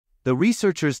The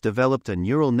researchers developed a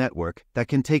neural network that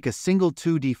can take a single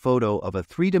 2D photo of a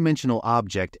three-dimensional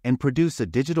object and produce a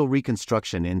digital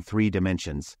reconstruction in 3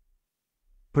 dimensions.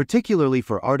 Particularly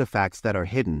for artifacts that are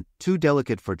hidden, too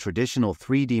delicate for traditional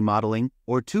 3D modeling,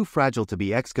 or too fragile to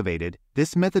be excavated,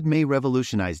 this method may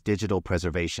revolutionize digital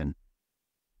preservation.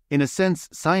 In a sense,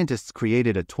 scientists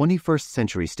created a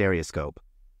 21st-century stereoscope.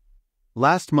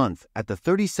 Last month, at the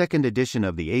 32nd edition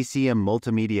of the ACM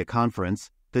Multimedia Conference,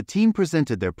 the team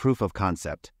presented their proof of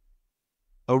concept.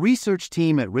 A research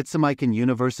team at Ritsumeikan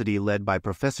University led by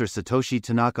Professor Satoshi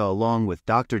Tanaka along with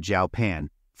Dr. Jiao Pan,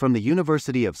 from the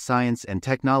University of Science and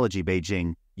Technology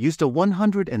Beijing, used a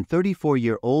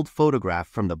 134-year-old photograph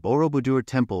from the Borobudur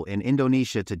Temple in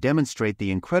Indonesia to demonstrate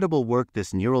the incredible work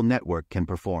this neural network can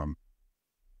perform.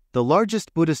 The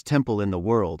largest Buddhist temple in the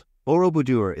world,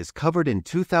 Borobudur is covered in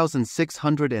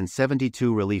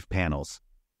 2,672 relief panels.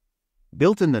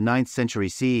 Built in the 9th century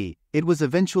CE, it was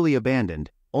eventually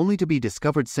abandoned, only to be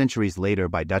discovered centuries later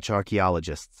by Dutch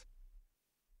archaeologists.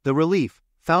 The relief,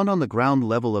 found on the ground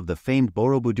level of the famed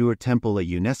Borobudur Temple, a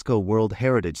UNESCO World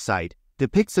Heritage Site,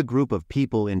 depicts a group of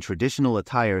people in traditional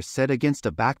attire set against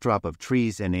a backdrop of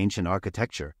trees and ancient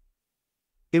architecture.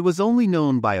 It was only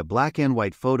known by a black and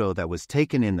white photo that was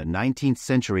taken in the 19th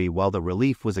century while the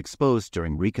relief was exposed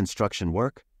during reconstruction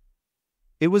work.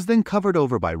 It was then covered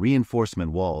over by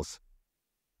reinforcement walls.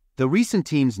 The recent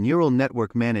team's neural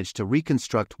network managed to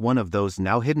reconstruct one of those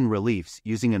now hidden reliefs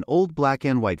using an old black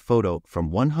and white photo from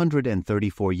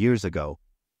 134 years ago.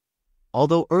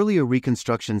 Although earlier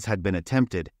reconstructions had been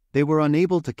attempted, they were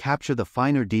unable to capture the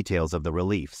finer details of the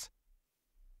reliefs.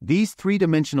 These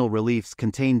three-dimensional reliefs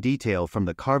contain detail from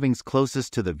the carvings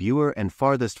closest to the viewer and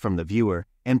farthest from the viewer,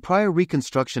 and prior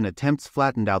reconstruction attempts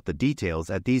flattened out the details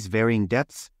at these varying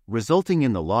depths, resulting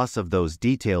in the loss of those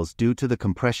details due to the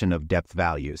compression of depth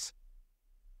values.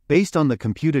 Based on the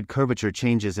computed curvature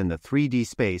changes in the 3D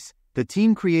space, the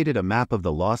team created a map of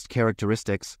the lost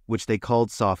characteristics, which they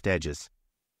called soft edges.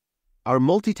 Our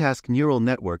multitask neural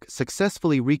network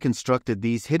successfully reconstructed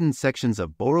these hidden sections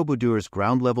of Borobudur's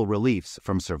ground-level reliefs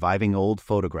from surviving old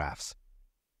photographs.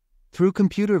 Through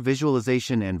computer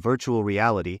visualization and virtual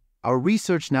reality, our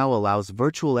research now allows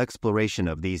virtual exploration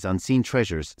of these unseen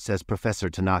treasures, says Professor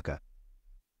Tanaka.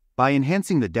 By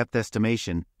enhancing the depth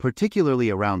estimation, particularly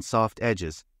around soft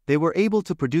edges, they were able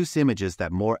to produce images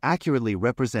that more accurately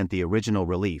represent the original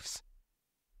reliefs.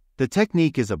 The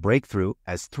technique is a breakthrough,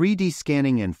 as 3D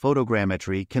scanning and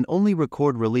photogrammetry can only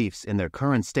record reliefs in their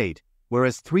current state,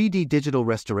 whereas 3D digital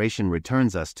restoration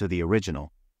returns us to the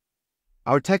original.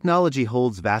 Our technology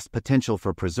holds vast potential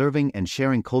for preserving and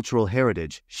sharing cultural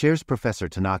heritage, shares Professor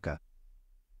Tanaka.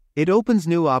 It opens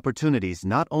new opportunities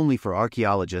not only for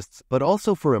archaeologists but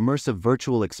also for immersive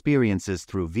virtual experiences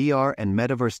through VR and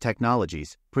metaverse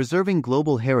technologies, preserving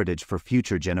global heritage for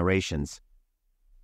future generations.